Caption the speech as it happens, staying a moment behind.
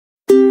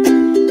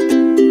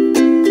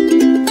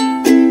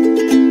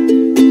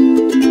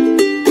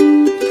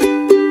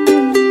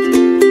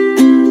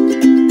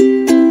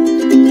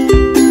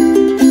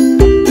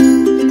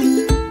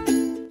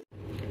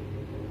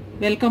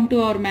Welcome to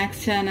our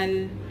maths channel.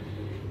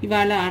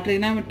 ఇవాళ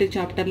trigonometry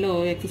చాప్టర్లో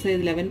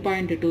exercise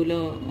 11.2లో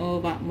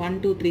 1,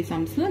 2, 3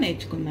 sums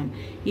నేర్చుకుందాం.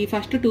 ఈ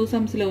ఫస్ట్ 2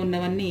 సమ్స్లో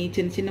ఉన్నవన్నీ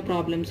చిన్న చిన్న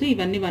ప్రాబ్లమ్స్.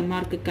 ఇవన్నీ 1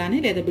 మార్క్ కానీ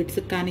లేదా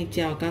బిట్స్కి కానీ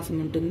ఇచ్చే అవకాశం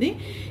ఉంటుంది.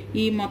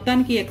 ఈ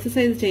మొత్తానికి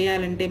ఎక్సర్సైజ్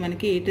చేయాలంటే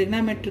మనకి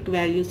ట్రిగ్నామెట్రిక్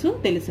వాల్యూస్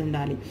తెలిసి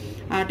ఉండాలి.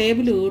 ఆ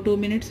టేబుల్ 2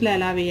 minutesలో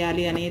ఎలా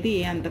వేయాలి అనేది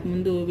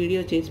అంతకుముందు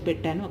వీడియో చేసి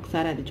పెట్టాను,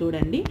 ఒకసారి అది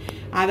చూడండి.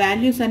 ఆ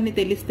వాల్యూస్ అన్ని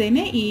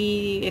తెలిస్తేనే ఈ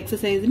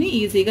ఎక్సర్సైజ్ని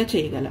ఈజీగా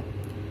చేయగలం.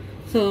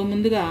 సో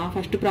ముందుగా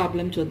ఫస్ట్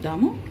ప్రాబ్లం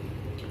చూద్దాము.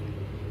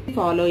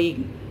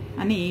 ఫాలోయింగ్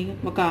అని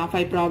ఒక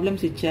 5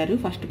 ప్రాబ్లమ్స్ ఇచ్చారు.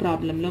 ఫస్ట్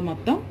ప్రాబ్లంలో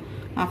మొత్తం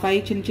ఆ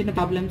 5 చిన్న చిన్న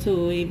ప్రాబ్లమ్స్,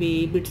 ఇవి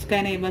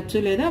బిట్స్కైనా ఇవ్వచ్చు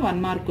లేదా 1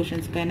 మార్క్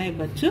క్వశ్చన్స్కైనా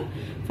ఇవ్వచ్చు.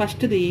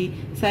 ఫస్ట్ది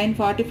sin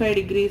 45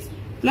 degrees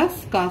plus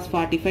cos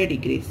 45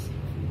 degrees.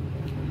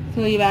 So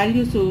ఈ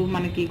వాల్యూస్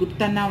మనకి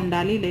గుర్తన్నా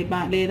ఉండాలి,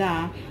 లేదా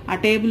ఆ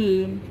టేబుల్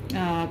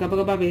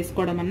గబగబా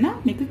వేసుకోవడం అన్నా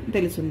మీకు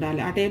తెలిసి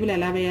ఉండాలి. ఆ టేబుల్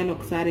ఎలా వేయాలో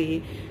ఒకసారి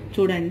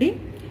చూడండి.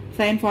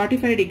 sin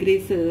 45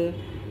 degrees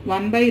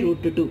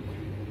 1/√2,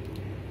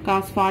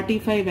 cos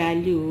 45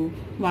 value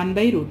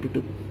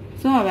 1/√2.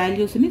 So ఆ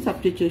వాల్యూస్ని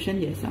సబ్స్టిట్యూషన్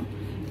చేసాం.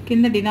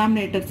 కింద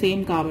డినామినేటర్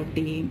సేమ్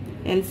కాబట్టి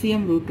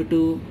ఎల్సిఎం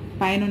 √2,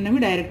 పైన ఉన్నవి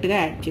డైరెక్ట్గా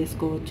యాడ్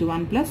చేసుకోవచ్చు.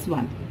 1 +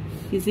 1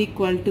 =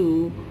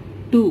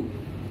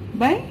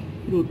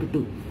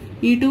 2/√2.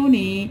 ఈ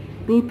 2ని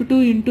 √2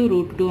 ×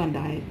 √2 అని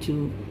రాయొచ్చు,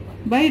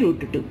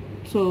 /√2.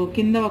 సో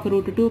కింద ఒక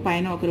 √2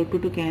 పైన ఒక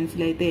 √2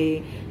 క్యాన్సిల్ అయితే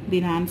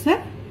దీని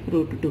ఆన్సర్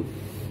 √2.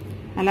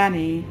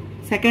 అలానే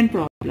second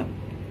problem,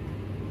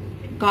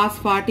 cos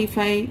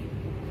 45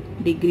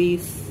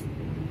 degrees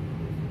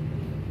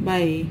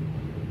by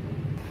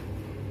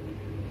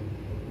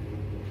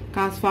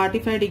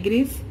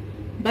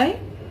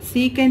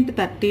secant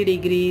 30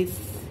 degrees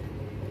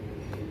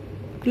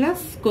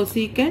plus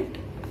cosecant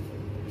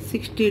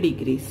 60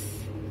 degrees.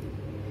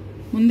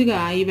 ముందుగా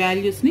ఈ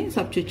వాల్యూస్ని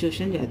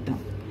సబ్స్టిట్యూషన్ చేద్దాం.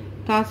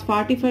 cos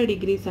 45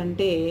 degrees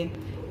అంటే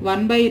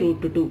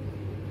 1/√2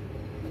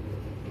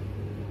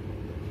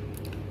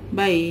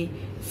 by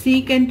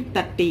secant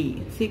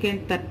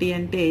 30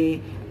 అంటే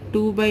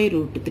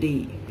 2/√3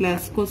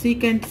 ప్లస్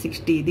cosecant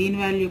 60, దీని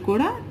వాల్యూ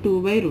కూడా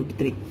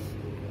 2/√3.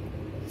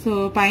 సో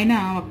పైన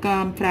ఒక్క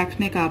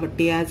ఫ్రాక్షనే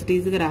కాబట్టి యాజ్ ఇట్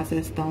ఈజ్గా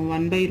రాసేస్తాం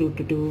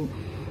 1/√2.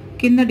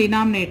 కింద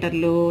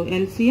డినామినేటర్లో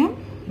ఎల్సిఎం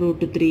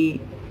 √3,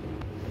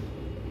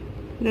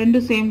 రెండు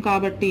సేమ్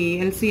కాబట్టి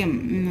ఎల్సిఎం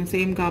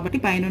సేమ్ కాబట్టి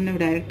పైన ఉన్నవి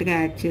డైరెక్ట్గా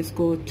యాడ్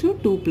చేసుకోవచ్చు.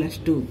 2 +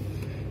 2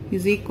 =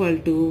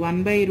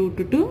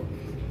 1/√2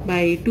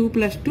 by 2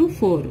 + 2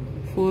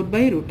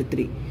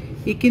 4/√3.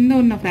 ఈ కింద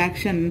ఉన్న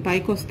ఫ్రాక్షన్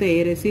పైకి వస్తే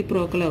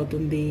రెసిప్రోకల్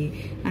అవుతుంది,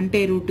 అంటే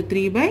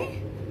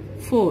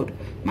 √3/4.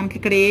 మనకి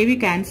ఇక్కడ ఏవి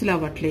క్యాన్సిల్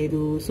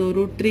అవ్వట్లేదు. So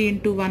 √3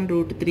 × 1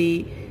 √3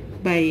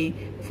 by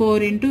 4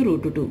 ×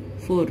 √2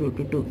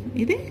 4√2.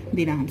 ఇది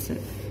దీని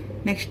answer.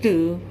 Next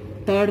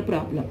third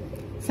problem,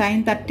 sin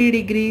 30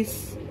 degrees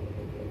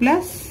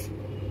plus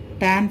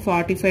tan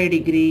 45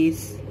 degrees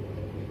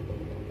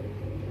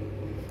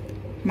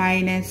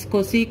minus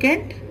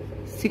cosecant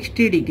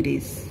 60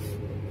 degrees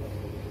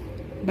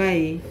by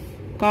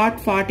cot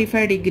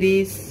 45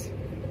 degrees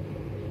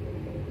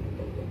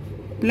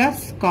plus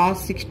cos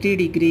 60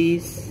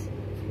 degrees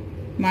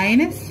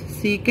minus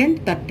secant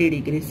 30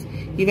 degrees.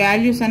 ఈ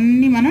వాల్యూస్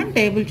అన్ని మనం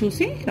టేబుల్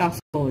చూసి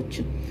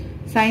రాసుకోవచ్చు.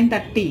 sin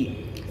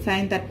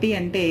 30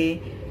 అంటే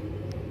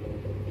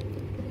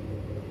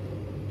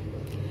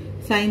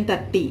sin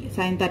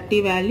 30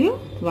 value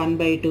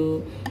 1/2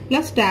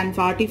 plus tan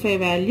 45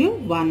 value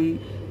 1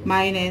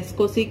 minus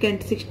cosecant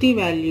 60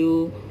 value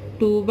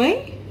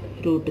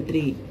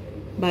 2/√3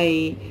 by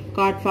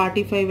cot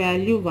 45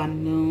 value 1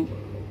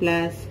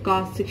 plus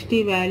cos 60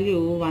 value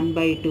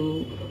 1/2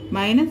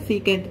 minus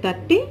secant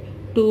 30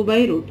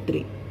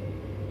 2/√3.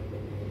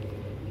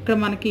 ఇక్కడ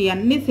మనకి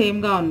అన్ని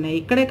సేమ్గా ఉన్నాయి,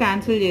 ఇక్కడే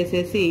క్యాన్సిల్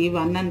చేసేసి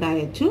 1 అని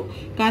రాయొచ్చు.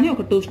 కానీ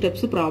ఒక 2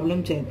 స్టెప్స్ ప్రాబ్లం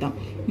చేద్దాం.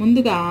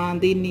 ముందుగా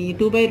దీన్ని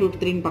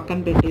 2/√3ని పక్కన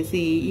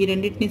పెట్టేసి ఈ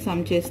రెండింటిని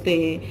సమ్ చేస్తే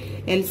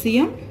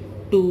ఎల్సిఎం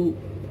 2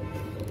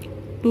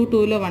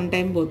 2లో 1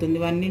 టైం పోతుంది.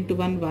 1 ×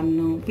 1 1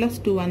 ప్లస్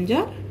 2 1 =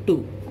 2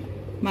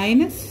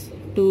 మైనస్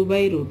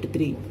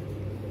 2/√3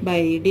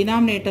 బై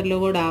డినామినేటర్లో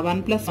కూడా 1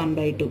 +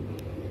 1/2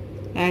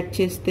 యాడ్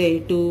చేస్తే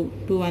 2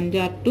 1 =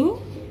 2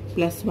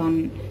 ప్లస్ 1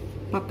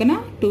 పక్కన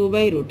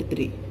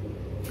 2/√3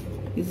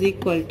 =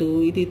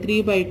 ఇది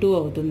 3/2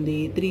 అవుతుంది.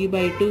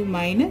 3/2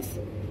 మైనస్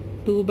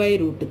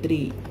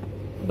 2/√3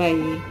 బై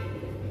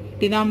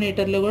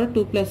డినామినేటర్లో కూడా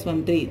 2 +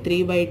 1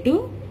 3/2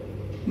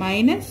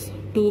 మైనస్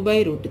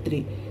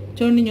 2/√3.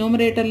 చూడండి,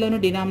 న్యూమరేటర్లోను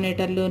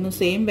డినామినేటర్లోను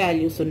సేమ్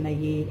వాల్యూస్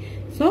ఉన్నాయి.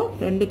 సో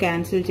రెండు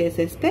క్యాన్సిల్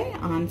చేసేస్తే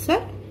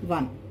ఆన్సర్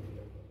 1.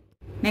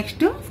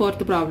 నెక్స్ట్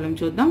ఫోర్త్ ప్రాబ్లం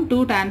చూద్దాం.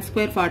 2 tan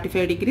square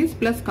 45 degrees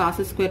plus cos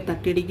square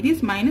 30 degrees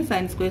minus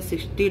sin square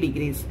 60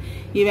 degrees.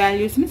 ఈ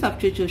వాల్యూస్ని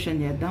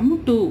సబ్స్టిట్యూషన్ చేద్దాము.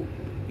 2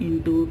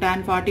 × tan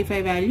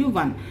 45 వాల్యూ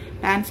 1,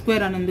 tan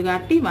square అని ఉంది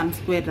కాబట్టి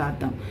 1²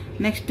 రాద్దాం.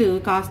 నెక్స్ట్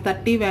cos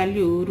 30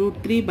 వాల్యూ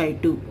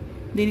 √3/2,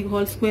 దీనికి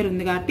హోల్ స్క్వేర్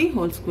ఉంది కాబట్టి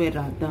హోల్ స్క్వేర్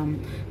రాద్దాం.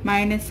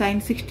 మైనస్ sin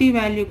 60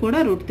 వాల్యూ కూడా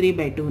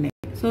 √3/2నే.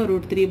 సో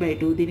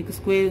 √3/2 దీనికి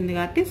స్క్వేర్ ఉంది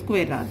కాబట్టి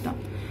స్క్వేర్ రాద్దాం.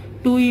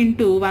 2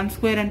 into 1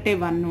 square అంటే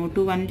 1,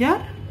 2 1 jar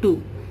 2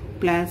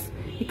 ప్లస్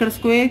ఇక్కడ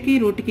స్క్వేర్ కి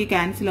రూట్ కి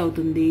క్యాన్సిల్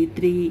అవుతుంది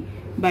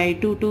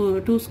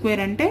 3/2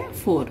 స్క్వేర్ అంటే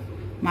 4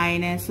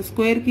 మైనస్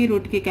స్క్వేర్ కి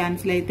రూట్ కి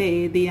క్యాన్సిల్ అయితే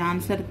ది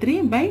ఆన్సర్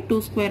 3/2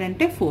 స్క్వేర్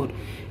అంటే 4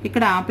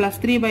 ఇక్కడ ప్లస్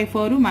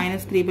 3/4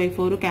 మైనస్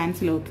 3/4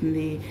 క్యాన్సిల్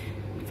అవుతుంది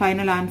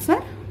final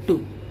answer 2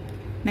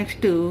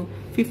 next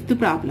fifth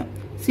problem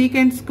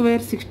secant square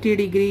 60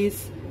 degrees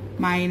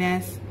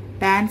minus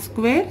tan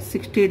square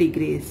 60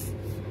 degrees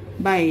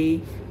by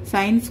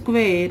sin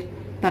square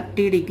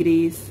 30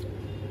 degrees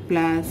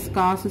plus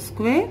cos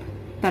square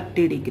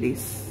 30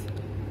 degrees.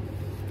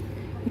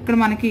 ఇక్కడ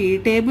మనకి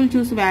table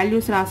చూసి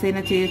values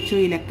రాసైనా చేయొచ్చు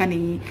ఈ లెక్కని,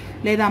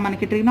 లేదా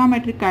మనకి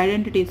ట్రిగ్నోమెట్రిక్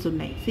ఐడెంటిటీస్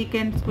ఉన్నాయి.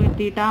 Secant square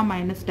theta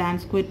minus tan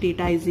square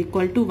theta is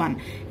equal to 1.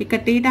 ఇక్కడ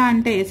theta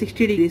అంటే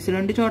 60 డిగ్రీస్,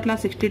 రెండు చోట్ల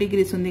 60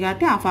 డిగ్రీస్ ఉంది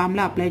కాబట్టి ఆ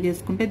ఫార్ములా అప్లై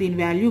చేసుకుంటే దీని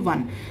వాల్యూ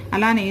 1.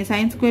 అలానే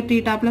sine square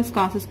theta plus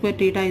cos square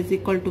theta is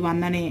equal to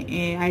 1 అనే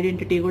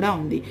ఐడెంటిటీ కూడా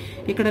ఉంది.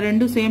 ఇక్కడ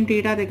రెండు సేమ్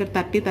థీటా దగ్గర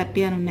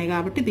 30 అని ఉన్నాయి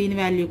కాబట్టి దీని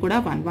వాల్యూ కూడా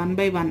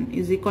 1/1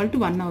 ఈజ్ ఈక్వల్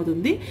టు 1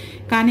 అవుతుంది.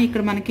 కానీ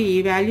ఇక్కడ మనకి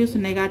వాల్యూస్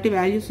ఉన్నాయి కాబట్టి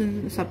వాల్యూస్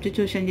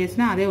సబ్స్టిట్యూషన్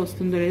చేసినా అదే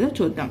వస్తుందో లేదో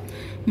చూద్దాం.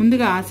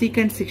 ముందుగా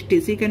secant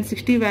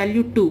 60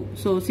 value 2,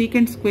 so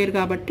secant square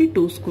కాబట్టి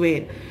 2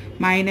 square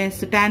minus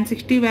tan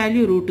 60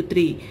 value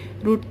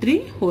 √3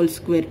 whole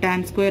square,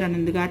 tan square అని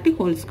ఉంది కాబట్టి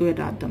హోల్ స్క్వేర్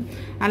రాద్దాం.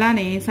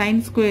 అలానే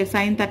సైన్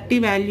 30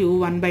 వాల్యూ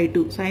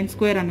 1/2, సైన్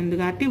స్క్వేర్ అని ఉంది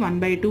కాబట్టి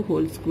 1/2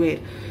 whole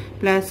square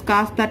plus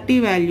cos 30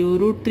 value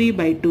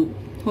 √3/2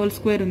 whole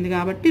square ఉంది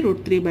కాబట్టి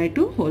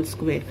 √3/2 హోల్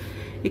స్క్వేర్.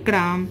 ఇక్కడ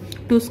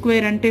 2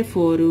 స్క్వేర్ అంటే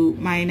 4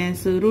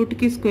 మైనస్ రూట్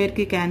కి స్క్వేర్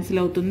కి క్యాన్సిల్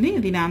అవుతుంది,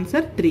 దీని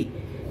ఆన్సర్ 3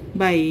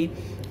 బై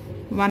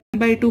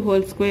 1/2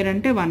 హోల్ స్క్వేర్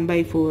అంటే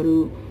 1/4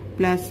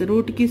 ప్లస్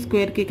రూట్ కి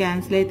స్క్వేర్ కి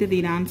క్యాన్సిల్ అయితే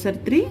దీని ఆన్సర్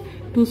 3,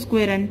 2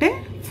 స్క్వేర్ అంటే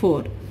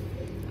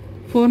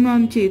 4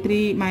 నుంచి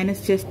 3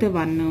 మైనస్ చేస్తే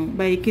 1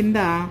 బై కింద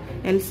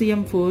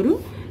ఎల్సిఎం 4,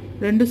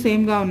 రెండు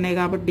సేమ్ గా ఉన్నాయి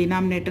కాబట్టి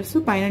డినామినేటర్స్,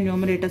 పైన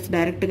న్యూమరేటర్స్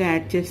డైరెక్ట్ గా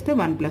యాడ్ చేస్తే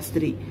 1 +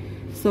 3,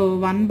 సో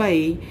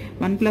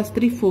 1/1 +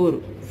 3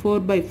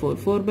 4/4,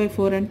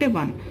 4/4 అంటే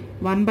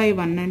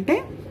 1/1 అంటే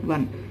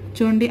 1.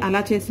 చూడండి అలా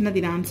చేసిన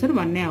దీని ఆన్సర్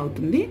 1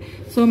 అవుతుంది.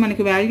 సో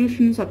మనకి వాల్యూస్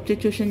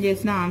సబ్స్టిట్యూషన్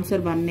చేసిన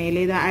ఆన్సర్ 1,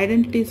 లేదా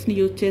ఐడెంటిటీస్ ని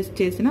యూజ్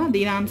చేసిన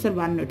దీని answer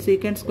 1.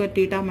 Secant square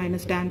theta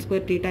minus tan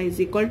square theta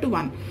is equal to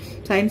 1,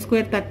 sine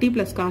square 30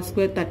 plus cos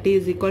square 30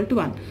 is equal to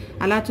 1.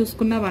 అలా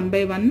చూసుకున్న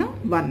 1/1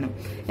 1.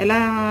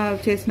 ఎలా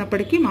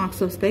చేసినప్పటికీ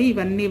మార్క్స్ వస్తాయి.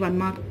 ఇవన్నీ 1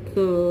 మార్క్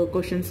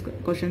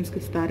క్వశ్చన్స్కి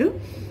ఇస్తారు.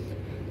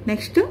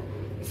 నెక్స్ట్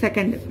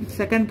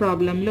సెకండ్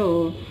ప్రాబ్లంలో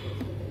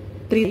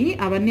 3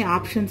 అవన్నీ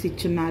ఆప్షన్స్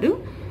ఇచ్చున్నారు.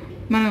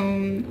 మనం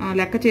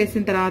లెక్క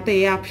చేసిన తర్వాత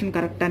ఏ ఆప్షన్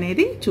కరెక్ట్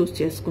అనేది చూస్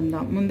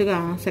చేసుకుందాం. ముందుగా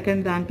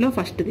సెకండ్ దాంట్లో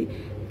ఫస్ట్ది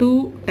 2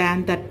 tan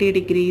 30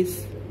 degrees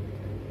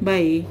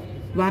by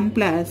 1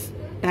 plus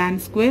tan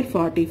square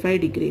 45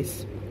 degrees.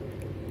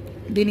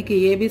 దీనికి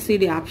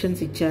ఏబిసిడి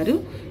ఆప్షన్స్ ఇచ్చారు.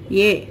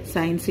 ఏ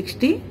sin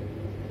 60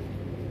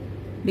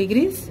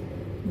 degrees,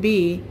 B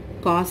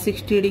cos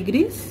 60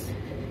 degrees,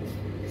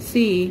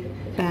 C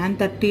tan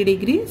 30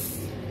 degrees,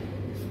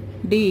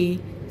 D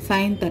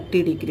sin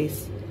 30 degrees.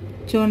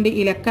 చూడండి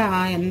ఈ లెక్క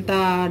ఎంత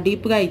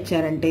డీప్గా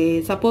ఇచ్చారంటే,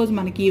 సపోజ్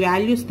మనకి ఈ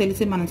వాల్యూస్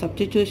తెలిసి మనం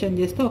సబ్స్టిట్యూషన్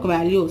చేస్తే ఒక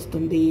వాల్యూ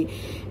వస్తుంది.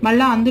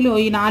 మళ్ళీ అందులో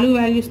ఈ 4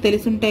 వాల్యూస్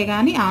తెలిసి ఉంటే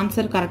కానీ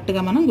ఆన్సర్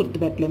కరెక్ట్గా మనం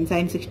గుర్తుపెట్టలేము.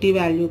 sin 60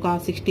 value,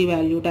 cos 60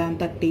 value, tan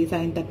 30,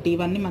 sin 30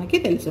 ఇవన్నీ మనకి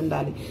తెలిసి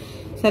ఉండాలి.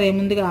 సరే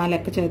ముందుగా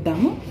లెక్క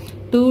చేద్దాము.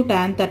 2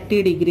 tan 30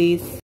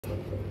 degrees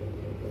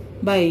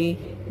by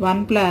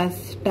 1 plus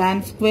tan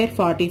square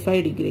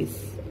 45 degrees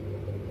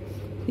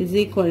is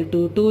equal to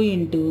 2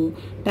 into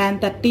tan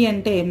 30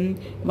 అంటే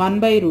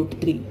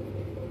 1/√3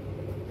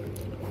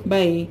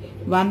 by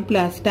 1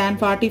 plus tan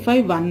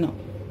 45 1,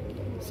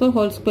 so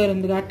whole square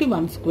ఉంది కాబట్టి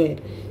 1 square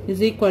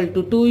is equal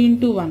to 2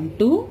 into 1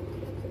 2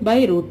 by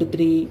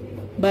 √3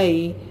 by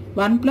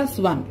 1 plus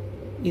 1,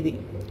 ఇది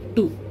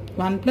 2,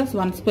 1 plus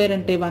 1 స్క్వేర్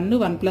అంటే 1,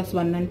 1 plus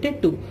 1 అంటే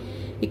 2.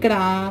 ఇక్కడ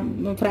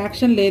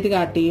ఫ్రాక్షన్ లేదు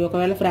కాబట్టి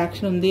ఒకవేళ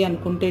ఫ్రాక్షన్ ఉంది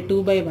అనుకుంటే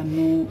 2/1,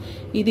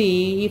 ఇది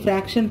ఈ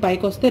ఫ్రాక్షన్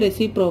పైకి వస్తే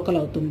రెసిప్రోకల్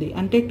అవుతుంది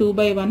అంటే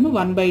 2/1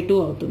 1/2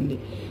 అవుతుంది.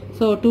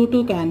 So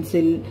 2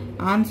 cancel,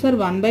 answer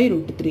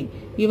 1/√3.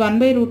 ఈ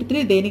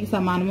 1/√3 దేనికి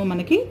సమానమో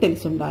మనకి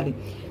తెలిసి ఉండాలి.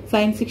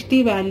 sin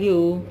 60 వాల్యూ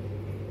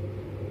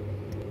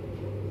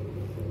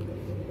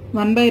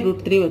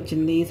 1/√3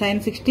 వచ్చింది. sin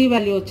 60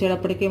 వాల్యూ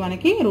వచ్చేటప్పటికి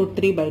మనకి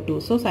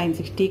 √3/2, సో sin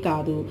 60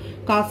 కాదు.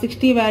 cos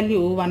 60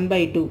 వాల్యూ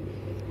 1/2,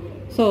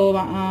 సో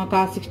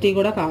cos 60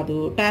 కూడా కాదు.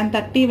 tan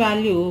 30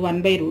 వాల్యూ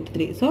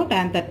 1/√3, సో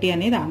tan 30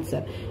 అనేది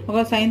ఆన్సర్. ఒక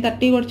sin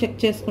 30 కూడా చెక్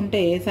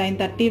చేసుకుంటే sin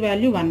 30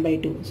 వాల్యూ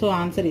 1/2, సో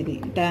ఆన్సర్ ఇది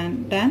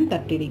tan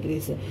 30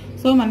 degrees.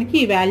 సో మనకి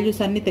ఈ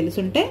వాల్యూస్ అన్ని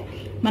తెలుసుంటే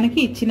మనకి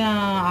ఇచ్చిన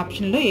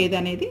ఆప్షన్లో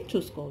ఏదనేది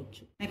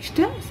చూసుకోవచ్చు. నెక్స్ట్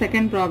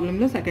సెకండ్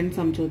ప్రాబ్లంలో సెకండ్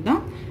సమ్ చూద్దాం.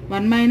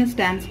 1 minus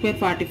tan square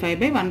 45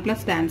 by 1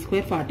 plus tan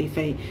square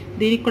 45.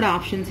 దీనికి కూడా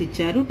ఆప్షన్స్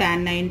ఇచ్చారు. tan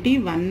 90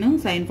 1,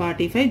 sin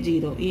 45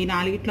 0. ఈ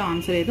 4ట్లో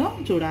ఆన్సర్ ఏదో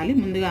చూడాలి.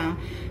 ముందుగా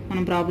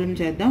మనం ప్రాబ్లం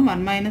చేద్దాం.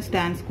 1 minus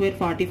tan square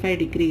 45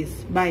 degrees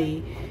by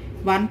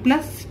 1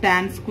 plus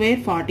tan square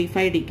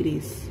 45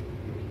 degrees.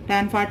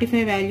 tan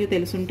 45 value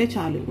తెలుసుంటే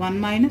చాలు. 1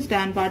 minus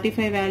tan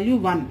 45 value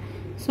 1,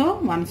 so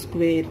 1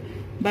 square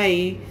by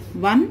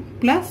 1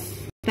 plus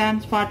tan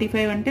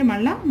 45 అంటే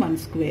మళ్ళా 1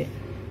 square.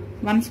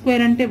 1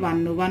 square అంటే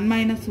 1, 1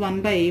 minus 1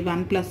 by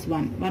 1 plus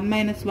 1, 1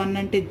 minus 1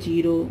 అంటే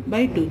 0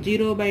 by 2,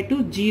 0 by 2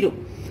 0.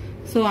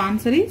 So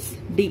answer is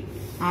D,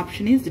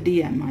 option is D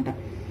అన్నమాట.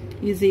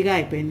 ఈజీగా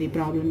అయిపోయింది ఈ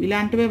ప్రాబ్లం.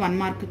 ఇలాంటివే 1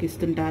 మార్క్కి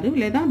ఇస్తుంటారు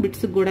లేదా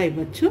బిట్స్కి కూడా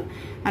ఇవ్వచ్చు.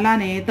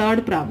 అలానే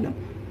third problem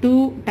 2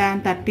 tan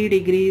 30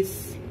 degrees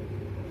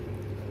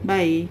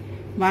by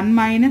 1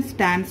 minus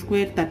tan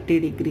square 30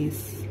 degrees.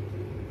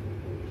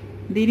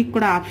 దీనికి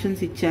కూడా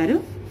ఆప్షన్స్ ఇచ్చారు.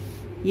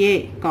 ఏ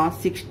cos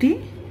 60,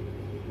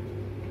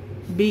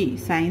 B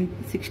sin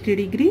 60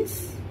 degrees,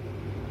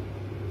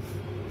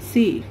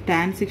 C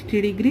tan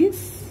 60 degrees,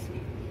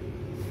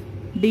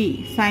 D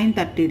sin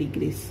 30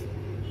 degrees.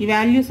 ఈ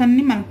వాల్యూస్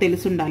అన్నీ మనకు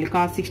తెలిసి ఉండాలి.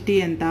 cos 60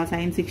 ఎంత,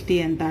 sin 60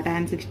 ఎంత,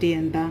 tan 60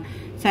 ఎంత,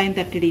 sin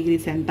 30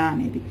 degrees ఎంత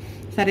అనేది.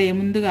 సరే,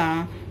 ముందుగా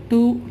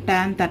 2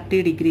 tan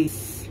 30 degrees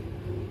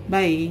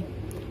by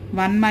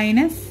 1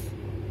 minus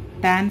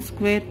tan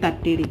square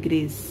 30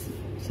 degrees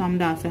some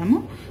రాసాము.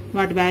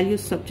 వాటి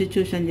వాల్యూస్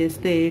సబ్స్టిట్యూషన్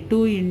చేస్తే 2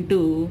 into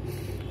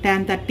tan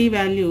 30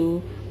 value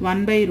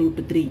 1 by root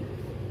 3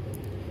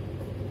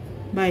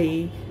 by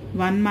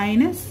 1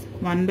 minus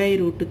 1 by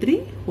root 3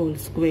 whole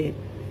square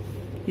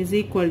is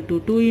equal to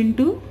 2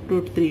 into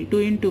root 3,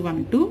 2 into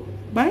 1 2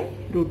 by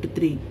root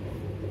 3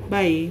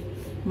 by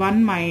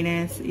 1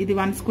 minus ఇది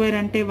 1 square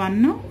అంటే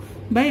 1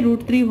 by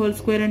root 3 whole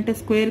square అంటే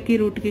square కి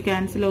route కి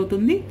cancel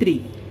అవుతుంది 3.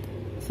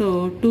 So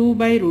 2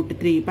 by root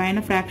 3 పైన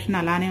fraction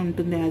అలానే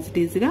ఉంటుంది as it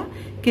is గా.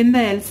 కింద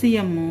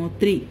LCM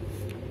 3,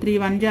 3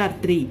 1 jar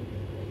 3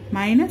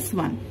 minus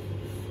 1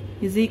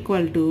 is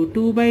equal to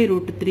 2 by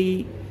root 3.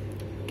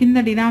 కింద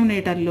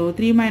డినామినేటర్లో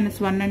 3 minus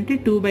 1 అంటే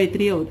 2 by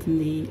 3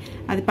 అవుతుంది.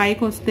 అది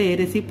పైకి వస్తే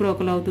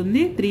రెసిప్రోకల్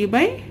అవుతుంది 3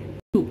 by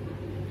 2.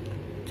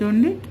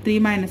 చూడండి, 3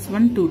 minus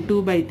 1 2,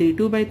 2 by 3,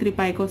 2 by 3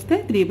 పైకి వస్తే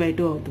 3 by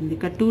 2 అవుతుంది.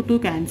 ఇక 2 2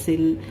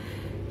 క్యాన్సిల్.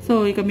 సో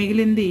ఇక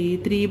మిగిలింది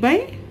 3 by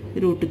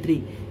root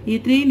 3. ఈ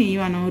 3ని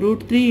మనం root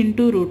 3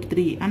 into root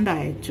 3 అని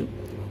రాయొచ్చు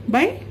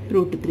by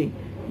root 3.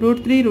 root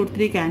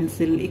 3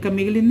 cancel. ఇక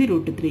మిగిలింది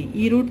root 3.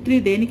 ఈ root 3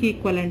 దేనికి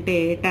ఈక్వల్ అంటే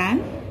tan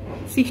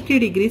 60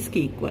 degrees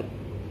కి equal.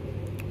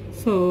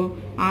 So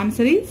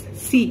answer is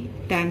C,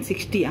 tan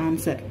 60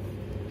 answer.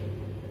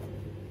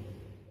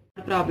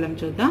 Problem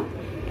చూద్దాం.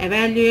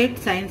 Evaluate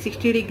sin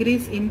 60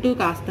 degrees into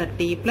cos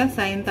 30 plus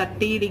sin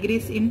 30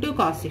 degrees into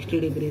cos 60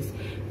 degrees.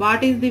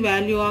 What is the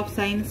value of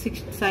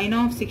sin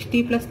of 60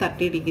 plus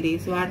 30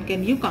 degrees? What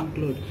can you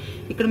conclude?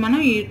 ఇక్కడ మనం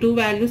ఈ 2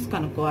 values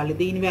కనుక్కోవాలి.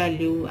 దీని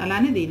value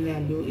అలానే దీని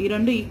value. ఈ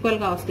రెండు ఈక్వల్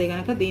గా వస్తే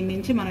కనుక దీని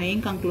నుంచి మనం ఏం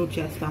కంక్లూడ్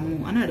చేస్తాము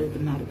అని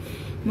అడుగుతున్నారు.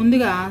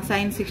 ముందుగా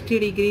sin 60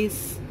 degrees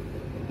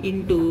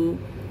into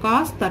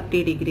cos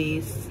 30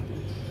 degrees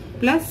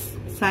plus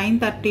sin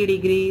 30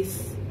 degrees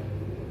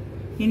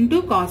into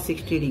cos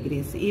 60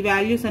 degrees. ఈ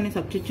వాల్యూస్ అన్ని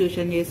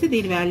సబ్స్టిట్యూషన్ చేసి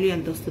దీని వాల్యూ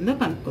ఎంత వస్తుందో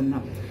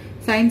కనుక్కుందాం.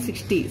 sin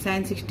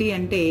 60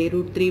 అంటే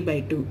 √3 by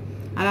 2.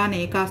 అలానే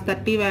cos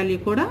 30 వాల్యూ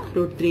కూడా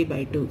 √3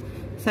 by 2.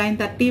 sin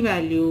 30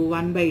 value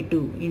 1 by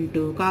 2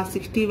 into cos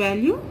 60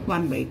 value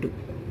 1 by 2.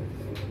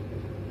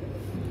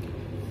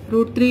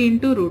 √3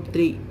 into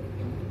 √3,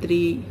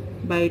 3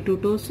 by 2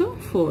 2s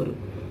 4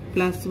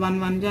 plus 1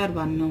 1 jar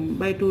 1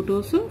 by 2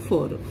 2s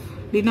 4.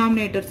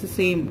 Denominators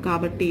same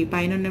కాబట్టి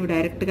పైన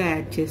డైరెక్ట్ గా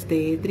యాడ్ చేస్తే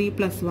 3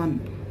 plus 1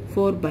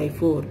 4 by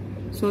 4.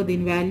 సో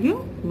దీని వాల్యూ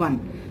 1.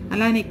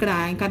 అలానే ఇక్కడ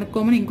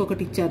కనుక్కోమని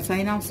ఇంకొకటి ఇచ్చారు,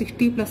 sin of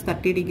 60 plus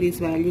 30 degrees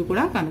value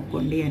కూడా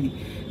కనుక్కోండి అని.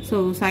 So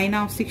sin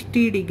of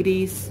 60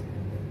 degrees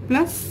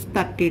plus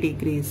 30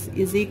 degrees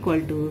is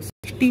equal to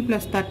 60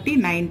 plus 30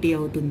 90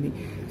 అవుతుంది.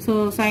 సో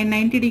sin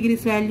 90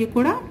 degrees వాల్యూ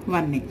కూడా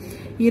 1.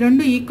 ఈ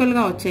రెండు ఈక్వల్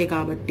గా వచ్చాయి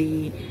కాబట్టి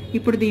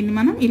ఇప్పుడు దీన్ని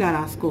మనం ఇలా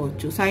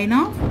రాసుకోవచ్చు. sin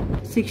of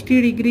 60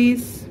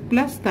 degrees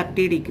plus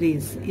 30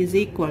 degrees is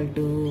equal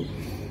to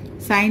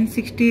sin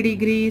 60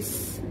 degrees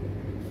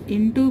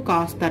into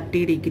cos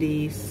 30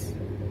 degrees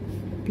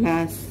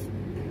plus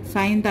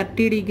sin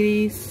 30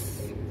 degrees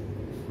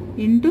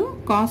into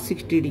cos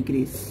 60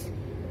 degrees.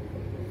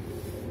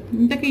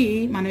 ఇంతకీ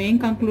మనం ఏం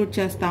కంక్లూడ్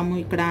చేస్తాము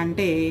ఇక్కడ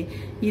అంటే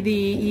ఇది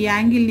ఈ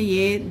యాంగిల్ని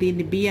ఏ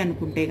దీన్ని బి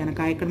అనుకుంటే కనుక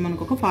ఇక్కడ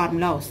మనకు ఒక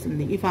ఫార్ములా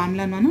వస్తుంది. ఈ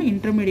ఫార్ములా మనం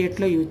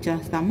ఇంటర్మీడియట్లో యూజ్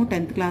చేస్తాము,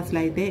 10th క్లాస్లో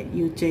అయితే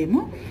యూజ్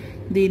చేయము.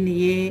 దీన్ని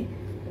ఏ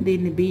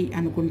దీన్ని బి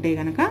అనుకుంటే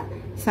గనక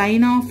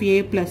sin of a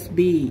plus b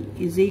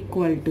is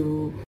equal to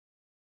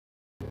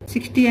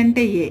 60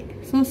 అంటే a,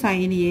 so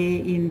sin a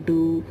into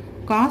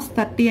cos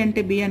 30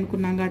 అంటే b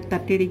అనుకున్నాం కాబట్టి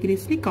 30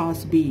 degrees ని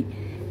cos b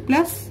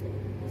plus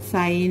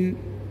sin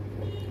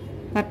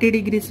 30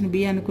 degrees ని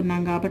b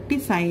అనుకున్నాం కాబట్టి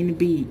sin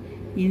b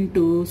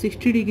ఇంటూ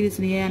 60 degrees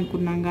ని a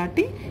అనుకున్నాం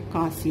కాబట్టి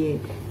cos a.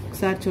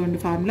 ఒకసారి చూడండి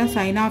formula,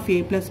 sin of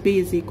a plus b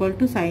is equal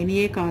to sin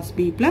a cos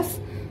b plus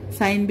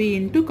sin b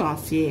into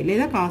cos a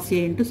లేదా cos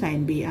a into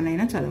sin b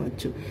అనైనా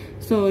చదవచ్చు.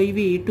 So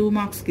ఇవి 2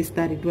 మార్క్స్కి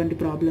ఇస్తారు ఇటువంటి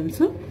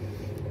ప్రాబ్లమ్స్.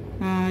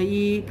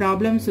 ఈ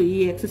ప్రాబ్లమ్స్ ఈ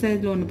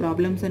ఎక్సర్సైజ్లో ఉన్న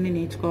ప్రాబ్లమ్స్ అన్ని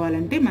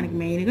నేర్చుకోవాలంటే మనకి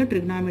మెయిన్గా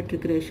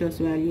ట్రిగ్నామెట్రిక్ రేషియోస్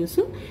వాల్యూస్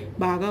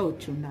బాగా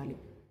వచ్చి ఉండాలి.